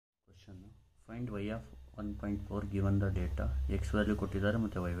Find y of 1.4 given the data. X value ಕೊಟ್ಟಿದ್ದಾರೆ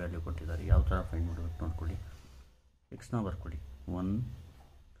ಮತ್ತು Y value ಕೊಟ್ಟಿದ್ದಾರೆ. ಯಾವ ಥರ ಫೈಂಡ್ ಮಾಡಬೇಕು ನೋಡ್ಕೊಳ್ಳಿ. ಎಕ್ಸ್ನ ಬರ್ಕೊಳ್ಳಿ. 1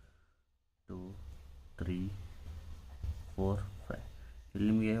 2 3 4 5. ಇಲ್ಲಿ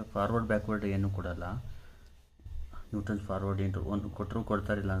ನಿಮಗೆ ಫಾರ್ವರ್ಡ್ ಬ್ಯಾಕ್ವರ್ಡ್ ಏನೂ ಕೊಡಲ್ಲ. ನ್ಯೂಟನ್ಸ್ ಫಾರ್ವರ್ಡ್ ಇಂಟು ಒಂದು ಕೊಟ್ಟರು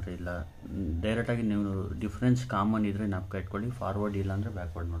ಕೊಡ್ತಾರಿಲ್ಲ ಅಂದರೆ ಇಲ್ಲ. ಡೈರೆಕ್ಟಾಗಿ ನೀವು ಡಿಫ್ರೆನ್ಸ್ ಕಾಮನ್ ಇದ್ದರೆ ಜ್ಞಾಪಕ ಇಟ್ಕೊಳ್ಳಿ. ಫಾರ್ವರ್ಡ್ ಇಲ್ಲ ಅಂದರೆ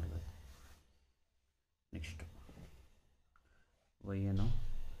ಬ್ಯಾಕ್ವರ್ಡ್ ನೋಡಬೇಕು. ನೆಕ್ಸ್ಟ್ ವೈ ಏನು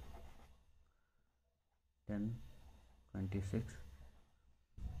 10 26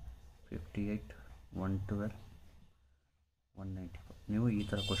 58 112 194. ನೀವು ಈ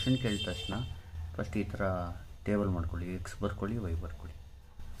ಥರ ಕ್ವಶನ್ ಕೇಳಿದ ತಕ್ಷಣ ಫಸ್ಟ್ ಈ ಥರ ಟೇಬಲ್ ಮಾಡ್ಕೊಳ್ಳಿ. ಎಕ್ಸ್ ಬರ್ಕೊಳ್ಳಿ, ವೈ ಬರ್ಕೊಳ್ಳಿ.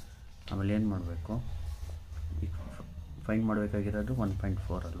 ಆಮೇಲೆ ಏನು ಮಾಡಬೇಕು, ಈಗ ಫೈಂಡ್ ಮಾಡಬೇಕಾಗಿರೋದು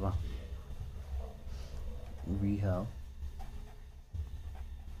 1.4 ಅಲ್ವಾ. ವಿ ಹ್ಯಾವ್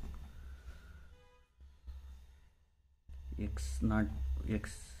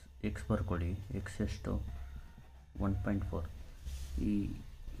ಎಕ್ಸ್ ಬರ್ಕೊಳ್ಳಿ. ಎಕ್ಸ್ ಎಷ್ಟು 1.4. ಈ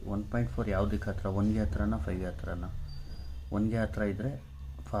 1.4 ಯಾವುದಕ್ಕೆ ಹತ್ರ, 1ಗೆ ಹತ್ರನಾ 5ಗೆ ಹತ್ರನಾ? 1ಗೆ ಹತ್ರ ಇದ್ದರೆ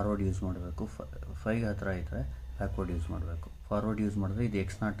ಫಾರ್ವರ್ಡ್ ಯೂಸ್ ಮಾಡಬೇಕು, 5ಗೆ ಹತ್ರ ಇದ್ದರೆ ಬ್ಯಾಕ್ವರ್ಡ್ ಯೂಸ್ ಮಾಡಬೇಕು. ಫಾರ್ವರ್ಡ್ ಯೂಸ್ ಮಾಡಿದ್ರೆ ಇದು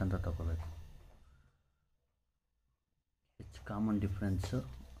x0 ಅಂತ ತಗೋಬೇಕು. H common difference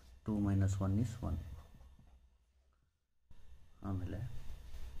 2 - 1 is 1. ಆಮೇಲೆ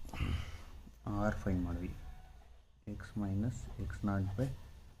ಆರ್ ಫೈಂಡ್ ಮಾಡಿದ್ವಿ. x -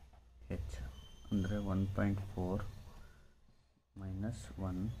 x0/h ಅಂದರೆ 1.4 -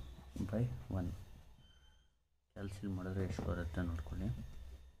 1/1. ಕ್ಯಾಲ್ಸಿಲ್ ಮಾಡಿದ್ರೆ ಎಷ್ಟು ಬರುತ್ತೆ ನೋಡ್ಕೊಳ್ಳಿ.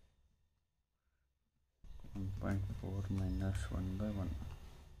 1.4 - 1/1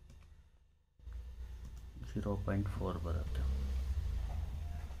 0.4 ಬರುತ್ತೆ.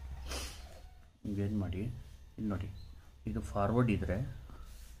 ಈಗೇನು ಮಾಡಿ, ಇಲ್ಲಿ ನೋಡಿ, ಇದು ಫಾರ್ವರ್ಡ್ ಇದ್ದರೆ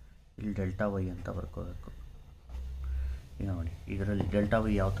ಇಲ್ಲಿ ಡೆಲ್ಟಾ ವೈ ಅಂತ ಬರ್ಕೋಬೇಕು. ಈಗ ನೋಡಿ, ಇದರಲ್ಲಿ ಡೆಲ್ಟಾ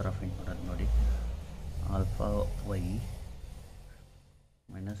ವೈ ಯಾವ ಥರ ಫೈಂಡ್ ಮಾಡೋದು ನೋಡಿ. Alpha Y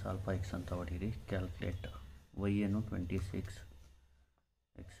minus alpha X ಅಂತ ಹೊಡೀರಿ. ಕ್ಯಾಲ್ಕುಲೇಟ್. ವೈ ಏನು 26,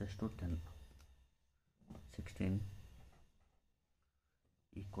 ಎಕ್ಸ್ ಎಷ್ಟು 10, 16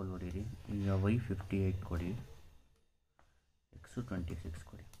 ಈಕ್ವಲ್ ಹೊಡೀರಿ. ಈಗ ವೈ 58 ಕೊಡಿ, ಎಕ್ಸು 26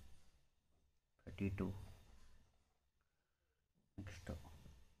 ಕೊಡಿ, 32. ನೆಕ್ಸ್ಟು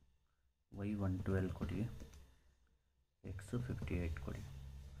ವೈ 112 ಕೊಡಿ, ಎಕ್ಸು 58 ಕೊಡಿ,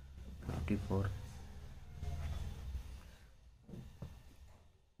 54.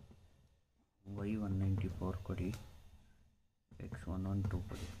 ವೈ 194 ಕೊಡಿ, ಎಕ್ಸ್ 112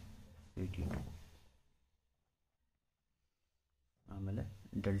 ಕೊಡಿ, 82. ಆಮೇಲೆ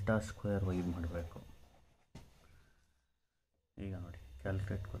ಡೆಲ್ಟಾ ಸ್ಕ್ವೇರ್ ವೈ ಮಾಡಬೇಕು. ಈಗ ನೋಡಿ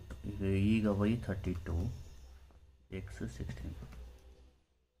ಕ್ಯಾಲ್ಕುಲೇಟ್ ಕೊಟ್ಟು ಈಗ Y 32, X 16,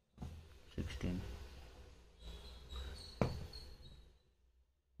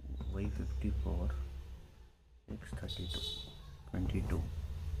 Y 54, X 32, 22.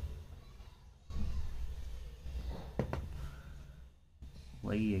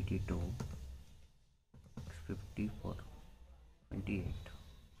 Y 82, X 54, 28.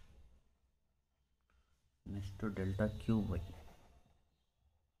 Next delta cube Y.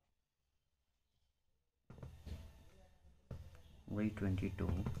 Y 22,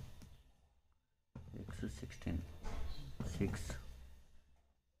 X 16, 6.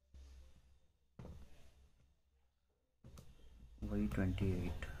 Y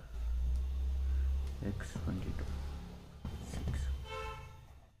 28, X 22, 6.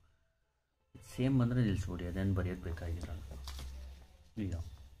 Same ಬಂದರೆ ನಿಲ್ಲಿಸ್ಬಿಡಿ, ಅದೇನು ಬರೆಯೋದು ಬೇಕಾಗಿರಲ್ಲ.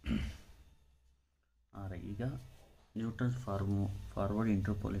 ಈಗ Newton's forward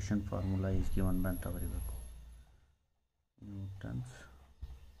interpolation formula is given by ಅಂತ ಬರೀಬೇಕು. Newton's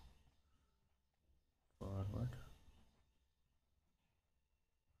forward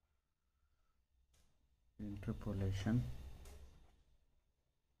interpolation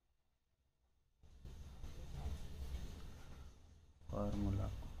formula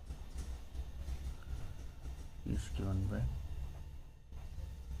is given by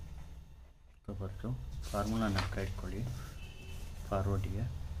ಬರ್ತು. ಫಾರ್ಮುಲಾನ ಇಟ್ಕೊಳ್ಳಿ. ಫಾರ್ವರ್ಡಿಗೆ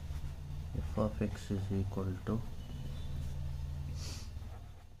F of X is equal to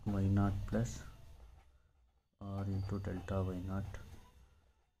y0 plus R into delta y0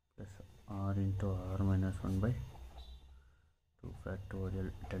 plus R into R minus 1/2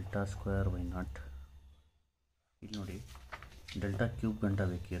 factorial delta square y0. ಇಲ್ಲಿ ನೋಡಿ delta cube ಗಂಟ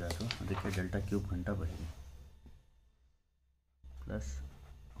ಬೇಕಿರೋದು, ಅದಕ್ಕೆ delta cube ಗಂಟ ಬರೀ plus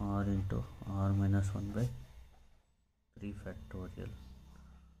R into R minus 1/3 factorial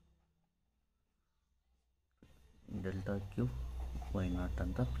delta cube y0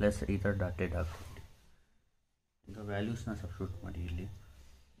 ಅಂತ plus ಈ ಥರ dotted ಹಾಕ್ಬಿಡಿ. ಈಗ ವ್ಯಾಲ್ಯೂಸ್ನ ಸಬ್ಸ್ಟಿಟ್ಯೂಟ್ ಮಾಡಿ.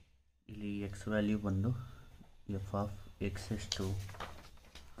 ಇಲ್ಲಿ ಎಕ್ಸ್ ವ್ಯಾಲ್ಯೂ ಬಂದು ಎಫ್ ಆಫ್ ಎಕ್ಸ್ ಎಷ್ಟು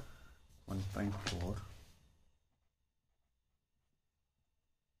 1.4,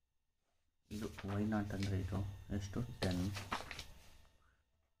 ಇದು ವೈ ನಾಟ್ ಅಂದರೆ ಇದು ಎಷ್ಟು 10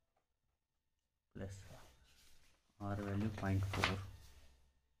 plus R value 0.4,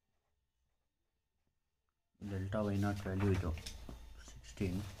 delta why not value ಇದು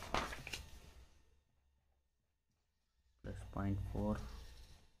 16 plus 0.4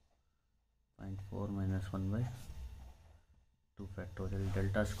 minus 1/2 factorial,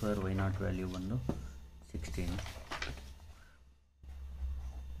 delta square why not value ಬಂದು 16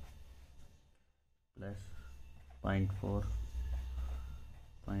 ಪ್ಲಸ್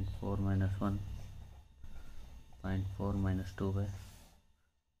 0.4 ಮೈನಸ್ 1, 0.4 ಮೈನಸ್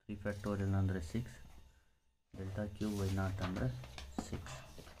 2/3 ಫ್ಯಾಕ್ಟೋರಿಯಲ್ ಅಂದರೆ 6, ಡೆಲ್ಟಾ ಕ್ಯೂಬ್ ವೈ ನಾಟ್ ಅಂದರೆ 6.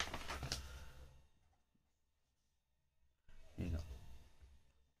 ಈಗ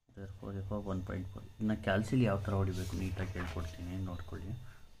therefore f of 1.4. ಇನ್ನು ಕ್ಯಾಲ್ಸಿಲಿ ಯಾವ ಥರ ಹೊಡಿಬೇಕು ನೀಟಾಗಿ ಹೇಳ್ಕೊಡ್ತೀನಿ, ನೋಡ್ಕೊಳ್ಳಿ.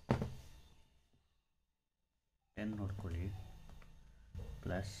 10 ನೋಡ್ಕೊಳ್ಳಿ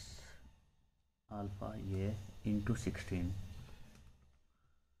plus alpha A into 16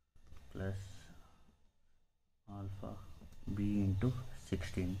 plus alpha B into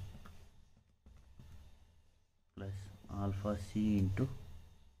 16 plus alpha C into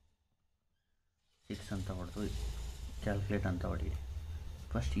 6 ಅಂತ ಹೊಡೆದು ಕ್ಯಾಲ್ಕುಲೇಟ್ ಅಂತ ಹೊಡಿ.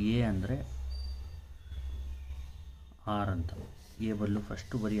 ಫಸ್ಟ್ ಎ ಅಂದರೆ ಆರ್ ಅಂತ, ಎ ಬದಲು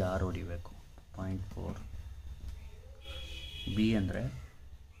ಫಸ್ಟು ಬರೀ ಆರ್ ಹೊಡಿಬೇಕು 0.4. ಬಿ ಅಂದರೆ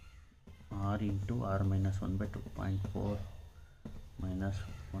R into R minus 1/2 0.4 minus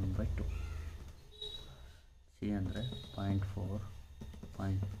 1/2. C ಅಂದರೆ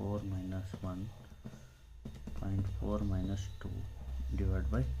 0.4 minus 1 0.4 minus 2 divide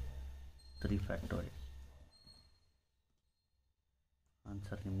by 3 factorial.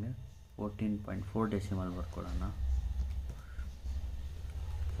 Answer ನಿಮಗೆ 14.4 ಡೆಸಿಮಲ್ ಬರ್ಕೊಳ್ಳೋಣ,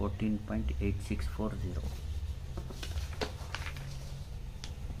 14.8640.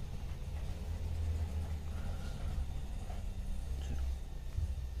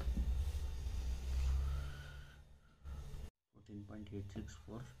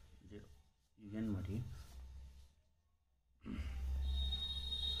 ಈಗೇನು ಮಾಡಿ,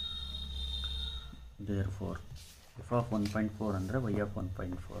 therefore f of 1.4 ಅಂದರೆ y of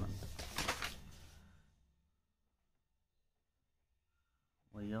 1.4 ಅಂತ.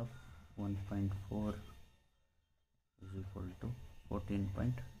 y of 1.4 is equal to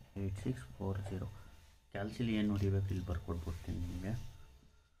 14.8640. ಕ್ಯಾಲ್ಸಿಲಿ ಏನು ನೋಡಿಬೇಕು ಇಲ್ಲಿ ಬರ್ಕೊಟ್ಬಿಡ್ತೀನಿ ನಿಮಗೆ.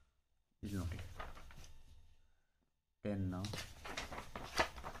 ಇಲ್ಲಿ ನೋಡಿ 10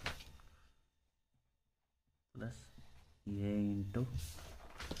 plus A into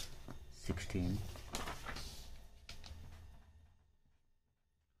 16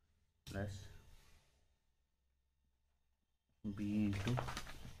 plus B into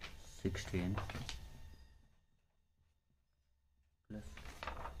 16 plus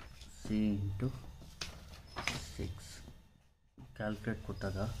C into 6. Calculate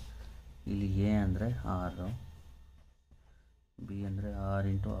ಕೊಟ್ಟಾಗ ಇಲ್ಲಿ ಎ ಅಂದರೆ ಆರು, ಬಿ ಅಂದರೆ R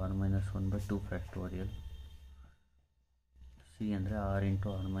into R minus 1/2 factorial, C ಅಂದರೆ R into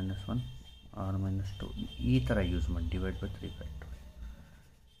R minus 1 R minus 2. ಈ ಥರ ಯೂಸ್ ಮಾಡಿ ಡಿವೈಡ್ ಬೈ 3 ಫ್ಯಾಕ್ಟೋರಿಯಲ್.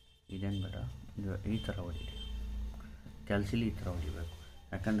 ಇದೇನು ಬೇಡ, ಈ ಥರ ಹೊಡೀರಿ. ಕ್ಯಾಲ್ಸಿಲಿ ಈ ಥರ ಹೊಡಿಬೇಕು,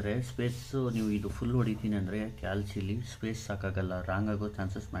 ಯಾಕಂದರೆ ಸ್ಪೇಸು ನೀವು ಇದು ಫುಲ್ ಹೊಡಿತೀನಿ ಅಂದರೆ ಕ್ಯಾಲ್ಸಿಲಿ ಸ್ಪೇಸ್ ಸಾಕಾಗಲ್ಲ, ರಾಂಗ್ ಆಗೋ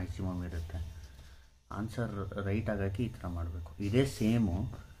ಚಾನ್ಸಸ್ ಮ್ಯಾಕ್ಸಿಮಮ್ ಇರುತ್ತೆ. ಆನ್ಸರ್ ರೈಟ್ ಆಗೋಕ್ಕೆ ಈ ಥರ ಮಾಡಬೇಕು. ಇದೇ ಸೇಮು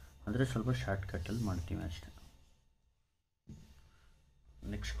ಅಂದರೆ ಸ್ವಲ್ಪ ಶಾರ್ಟ್ಕಟ್ಟಲ್ಲಿ ಮಾಡ್ತೀವಿ ಅಷ್ಟೆ.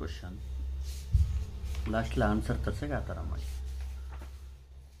 ನೆಕ್ಸ್ಟ್ ಕ್ವಶನ್ ಲಾಸ್ಟಲ್ಲಿ ಆನ್ಸರ್ ತರ್ಸೋಕ್ಕೆ ಆ ಥರ ಮಾಡಿ.